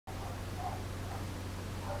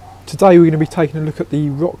Today we're going to be taking a look at the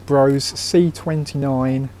ROCKBROS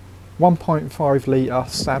C29 1.5 litre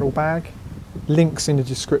saddlebag. Links in the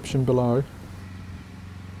description below.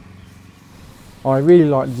 I really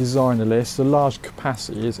like the design of this. The large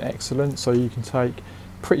capacity is excellent, so you can take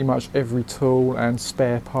pretty much every tool and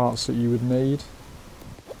spare parts that you would need.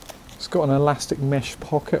 It's got an elastic mesh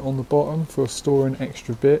pocket on the bottom for storing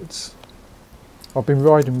extra bits. I've been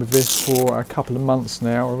riding with this for a couple of months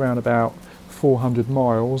now, around about 400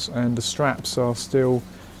 miles, and the straps are still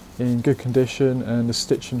in good condition and the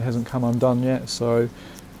stitching hasn't come undone yet, so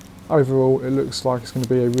overall it looks like it's going to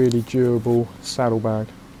be a really durable saddlebag.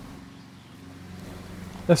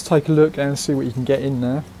 Let's take a look and see what you can get in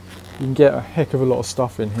there. You can get a heck of a lot of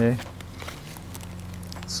stuff in here.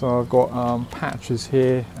 So I've got patches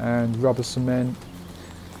here and rubber cement,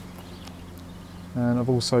 and I've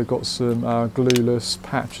also got some glueless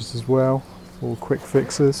patches as well for quick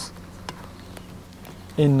fixes.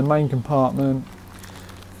 In the main compartment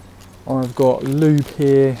I've got lube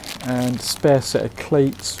here and a spare set of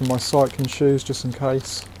cleats for my cycling shoes just in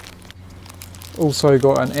case. Also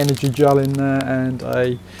got an energy gel in there and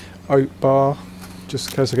a oat bar just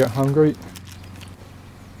in case I get hungry.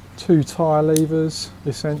 2 tyre levers,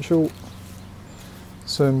 essential.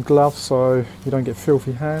 Some gloves so you don't get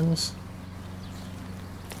filthy hands.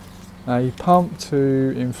 A pump to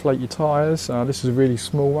inflate your tyres. This is a really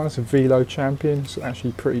small one, it's a Velo Champion, it's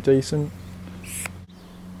actually pretty decent.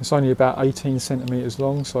 It's only about 18 centimetres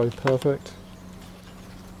long, so perfect.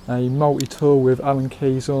 A multi-tool with Allen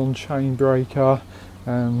keys on, chain breaker,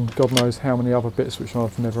 and God knows how many other bits which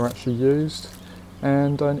I've never actually used.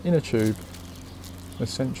 And an inner tube,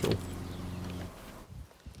 essential.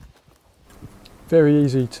 Very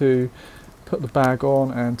easy to put the bag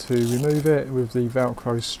on and to remove it with the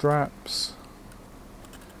Velcro straps,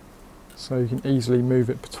 so you can easily move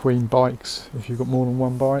it between bikes if you've got more than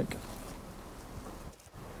one bike.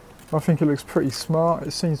 I think it looks pretty smart.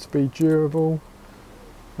 It seems to be durable,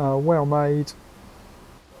 well made,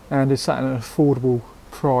 and it's at an affordable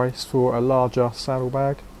price for a larger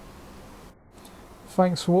saddlebag.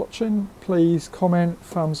 Thanks for watching. Please comment,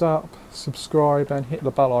 thumbs up, subscribe and hit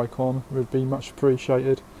the bell icon, it would be much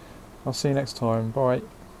appreciated. I'll see you next time. Bye.